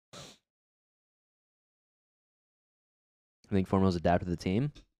I think FormaL's adapted to the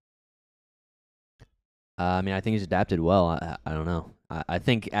team. I mean, I think he's adapted well. I don't know. I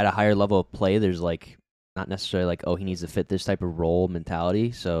think at a higher level of play, there's like not necessarily like, oh, he needs to fit this type of role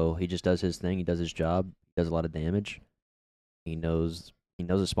mentality. So he just does his thing. He does his job. He does a lot of damage. He knows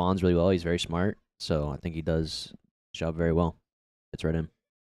the spawns really well. He's very smart. So I think he does his job very well. Fits right in.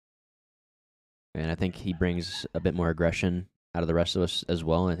 And I think he brings a bit more aggression out of the rest of us as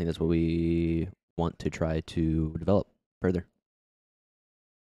well. And I think that's what we want to try to develop further.